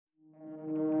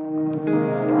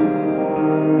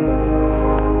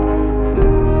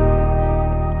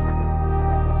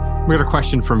We got a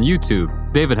question from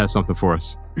YouTube. David has something for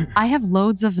us. I have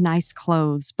loads of nice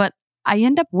clothes, but I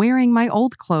end up wearing my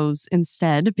old clothes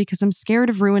instead because I'm scared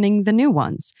of ruining the new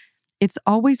ones. It's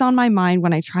always on my mind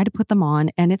when I try to put them on,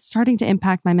 and it's starting to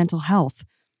impact my mental health.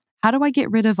 How do I get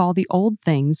rid of all the old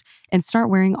things and start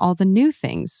wearing all the new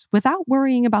things without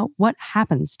worrying about what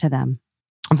happens to them?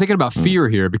 I'm thinking about fear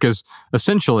here because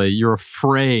essentially you're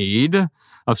afraid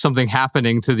of something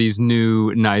happening to these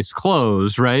new nice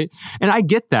clothes, right? And I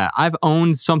get that. I've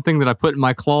owned something that I put in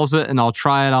my closet and I'll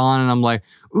try it on and I'm like,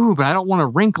 ooh, but I don't want to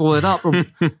wrinkle it up.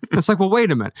 It's like, well,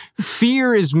 wait a minute.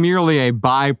 Fear is merely a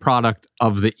byproduct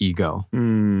of the ego,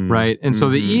 right? And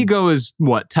so the ego is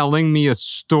what? Telling me a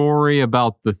story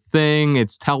about the thing.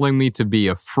 It's telling me to be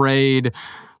afraid.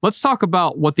 Let's talk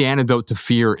about what the antidote to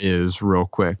fear is real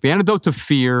quick. The antidote to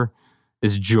fear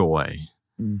is joy.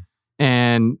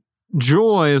 And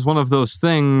joy is one of those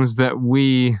things that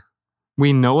we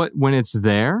know it when it's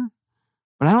there,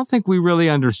 but I don't think we really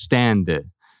understand it.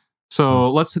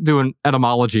 So let's do an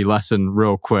etymology lesson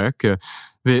real quick.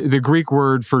 The Greek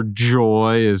word for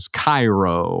joy is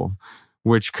kairo,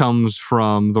 which comes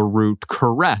from the root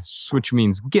charis, which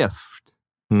means gift.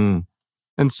 And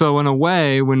so in a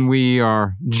way, when we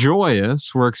are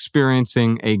joyous, we're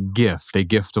experiencing a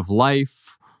gift of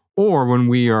life. Or when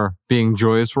we are being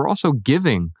joyous, we're also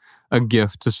giving a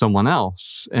gift to someone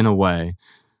else in a way.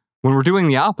 When we're doing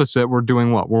the opposite, we're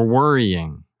doing what? We're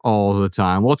worrying all the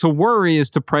time. Well, to worry is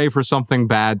to pray for something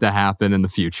bad to happen in the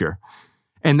future.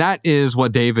 And that is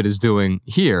what David is doing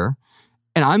here.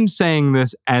 And I'm saying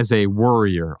this as a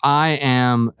worrier. I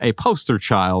am a poster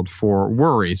child for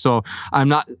worry. So I'm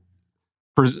not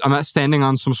standing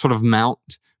on some sort of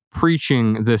mount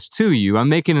preaching this to you. I'm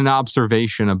making an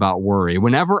observation about worry.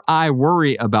 Whenever I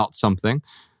worry about something,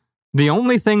 the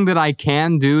only thing that I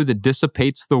can do that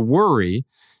dissipates the worry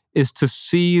is to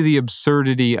see the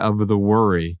absurdity of the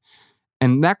worry.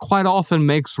 And that quite often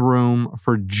makes room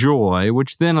for joy,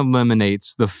 which then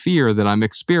eliminates the fear that I'm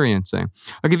experiencing.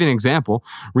 I'll give you an example.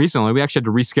 Recently, we actually had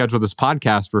to reschedule this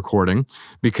podcast recording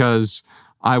because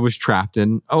I was trapped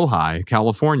in Ojai,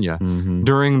 California,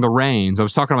 during the rains. I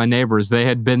was talking to my neighbors. They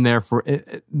had been there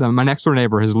my next door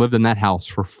neighbor has lived in that house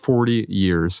for 40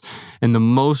 years. And the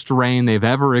most rain they've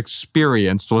ever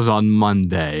experienced was on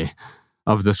Monday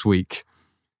of this week.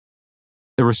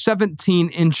 There were 17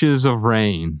 inches of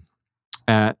rain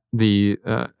at in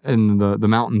the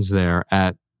mountains there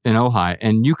in Ojai,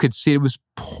 and you could see it was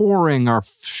pouring. Our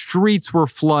streets were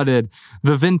flooded.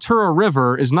 The Ventura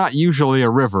River is not usually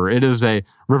a river. It is a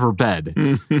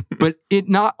riverbed. But it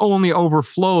not only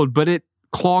overflowed, but it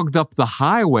clogged up the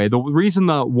highway. The reason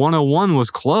the 101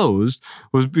 was closed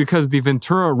was because the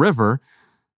Ventura River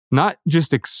not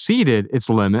just exceeded its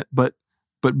limit, but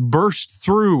burst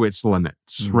through its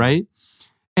limits, right?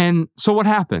 And so what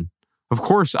happened? Of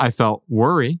course, I felt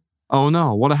worry. Oh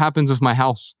no, what happens if my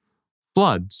house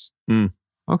floods?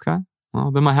 Okay,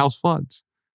 well, then my house floods.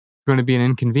 It's going to be an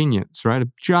inconvenience, right? A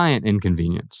giant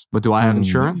inconvenience. But do I have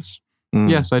insurance?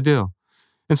 Yes, I do.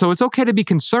 And so it's okay to be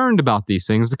concerned about these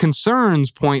things. The concerns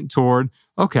point toward,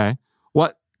 okay,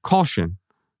 what caution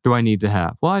do I need to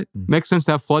have? Well, it makes sense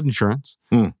to have flood insurance.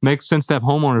 Makes sense to have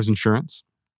homeowners insurance.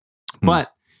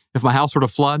 But if my house were to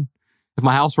flood, if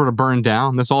my house were to burn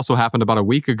down, this also happened about a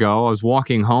week ago. I was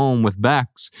walking home with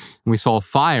Bex and we saw a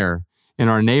fire in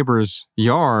our neighbor's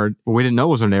yard. Well, we didn't know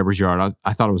it was our neighbor's yard.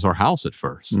 I thought it was our house at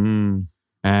first. And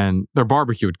their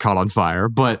barbecue had caught on fire.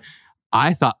 But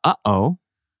I thought, uh-oh,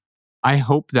 I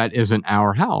hope that isn't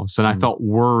our house. And I felt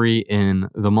worry in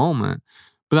the moment.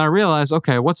 But then I realized,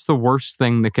 okay, what's the worst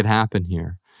thing that could happen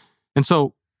here? And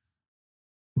so,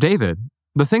 David,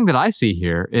 the thing that I see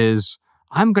here is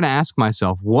I'm going to ask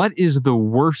myself, what is the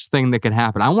worst thing that could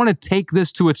happen? I want to take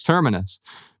this to its terminus.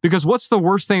 Because what's the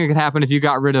worst thing that could happen if you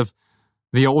got rid of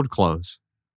the old clothes?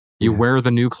 You wear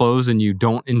the new clothes and you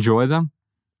don't enjoy them?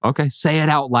 Okay, say it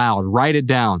out loud. Write it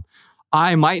down.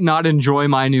 I might not enjoy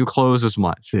my new clothes as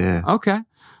much. Yeah. Okay.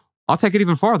 I'll take it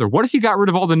even farther. What if you got rid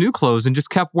of all the new clothes and just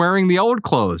kept wearing the old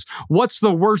clothes? What's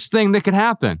the worst thing that could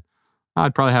happen?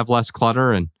 I'd probably have less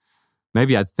clutter and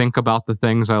maybe I'd think about the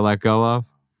things I let go of.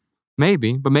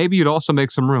 Maybe, but maybe you'd also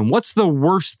make some room. What's the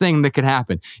worst thing that could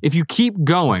happen? If you keep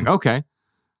going, okay,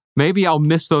 maybe I'll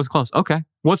miss those clothes. Okay,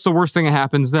 what's the worst thing that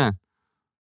happens then?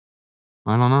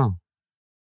 I don't know.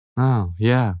 Oh,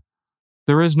 yeah.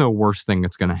 There is no worst thing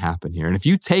that's going to happen here. And if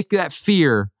you take that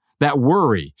fear, that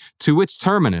worry to its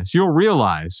terminus, you'll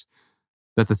realize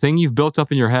that the thing you've built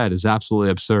up in your head is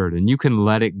absolutely absurd and you can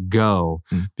let it go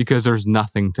because there's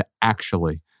nothing to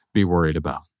actually be worried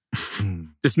about.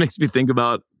 This makes me think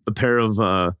about a pair of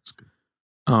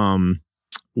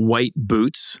white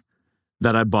boots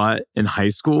that I bought in high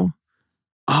school.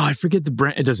 Oh, I forget the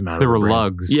brand. It doesn't matter. They were brand.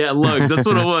 lugs. Yeah, lugs. That's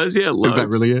what it was. Yeah, lugs. Is that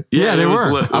really it? Yeah, they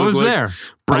were. I was lugs. there. I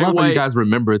Bright love how white. you guys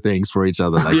remember things for each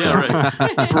other like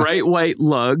that. Right. Bright white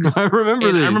lugs. I remember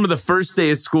And these. I remember the first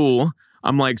day of school,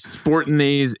 I'm like sporting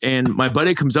these, and my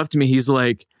buddy comes up to me. He's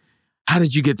like, "How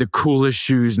did you get the coolest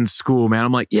shoes in school, man?"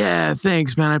 I'm like, "Yeah,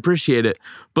 thanks, man. I appreciate it."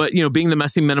 But, being the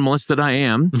messy minimalist that I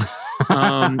am,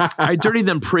 I dirtied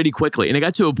them pretty quickly. And it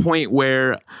got to a point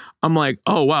where I'm like,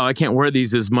 "Oh, wow, I can't wear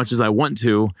these as much as I want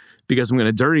to because I'm going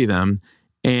to dirty them."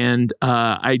 And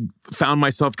I found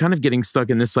myself kind of getting stuck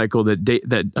in this cycle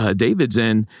that David's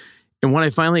in. And what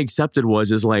I finally accepted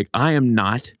is like, I am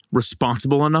not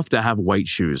responsible enough to have white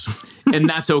shoes. And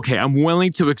that's okay. I'm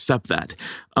willing to accept that.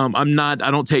 I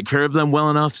don't take care of them well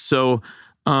enough. So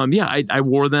I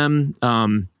wore them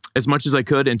as much as I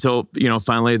could until,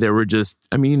 finally they were just,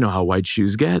 you know how white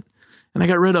shoes get. And I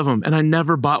got rid of them. And I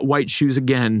never bought white shoes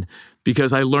again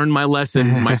because I learned my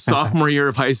lesson my sophomore year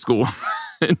of high school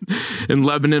in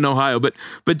Lebanon, Ohio. But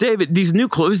David, these new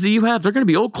clothes that you have, they're going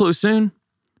to be old clothes soon.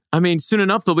 Soon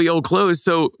enough, they'll be old clothes.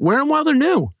 So wear them while they're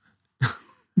new.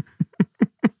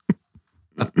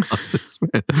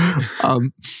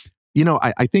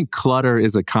 I think clutter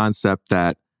is a concept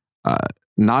that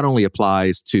not only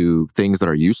applies to things that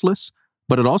are useless,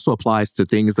 but it also applies to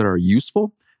things that are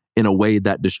useful in a way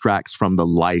that distracts from the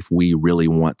life we really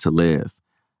want to live.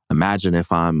 Imagine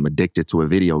if I'm addicted to a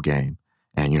video game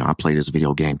and, I play this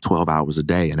video game 12 hours a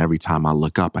day. And every time I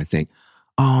look up, I think,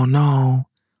 oh no,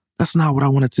 that's not what I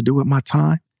wanted to do with my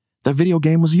time. That video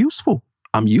game was useful.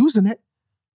 I'm using it,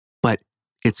 but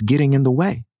it's getting in the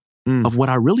way of what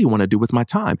I really want to do with my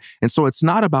time. And so it's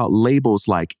not about labels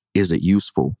like, is it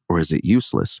useful or is it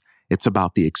useless? It's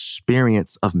about the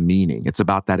experience of meaning. It's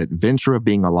about that adventure of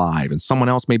being alive. And someone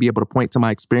else may be able to point to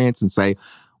my experience and say,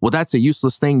 well, that's a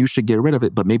useless thing. You should get rid of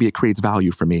it, but maybe it creates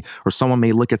value for me. Or someone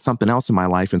may look at something else in my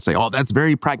life and say, oh, that's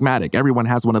very pragmatic. Everyone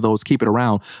has one of those. Keep it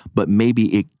around. But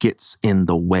maybe it gets in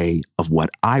the way of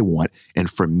what I want. And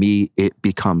for me, it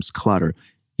becomes clutter.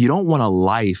 You don't want a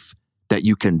life that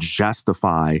you can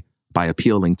justify by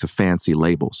appealing to fancy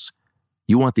labels.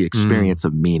 You want the experience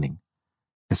of meaning.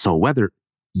 And so whether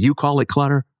you call it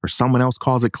clutter or someone else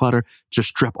calls it clutter, just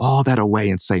strip all that away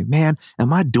and say, man,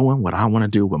 am I doing what I want to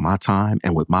do with my time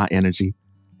and with my energy?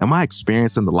 Am I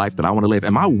experiencing the life that I want to live?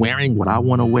 Am I wearing what I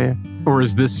want to wear? Or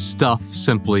is this stuff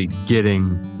simply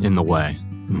getting in the way?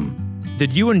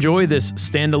 Did you enjoy this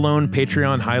standalone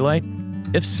Patreon highlight?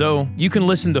 If so, you can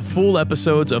listen to full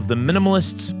episodes of the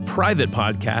Minimalists private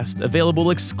podcast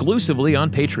available exclusively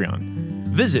on Patreon.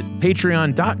 Visit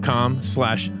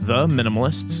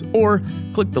patreon.com/theminimalists or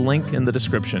click the link in the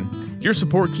description. Your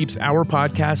support keeps our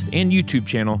podcast and YouTube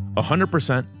channel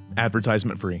 100%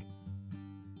 advertisement free.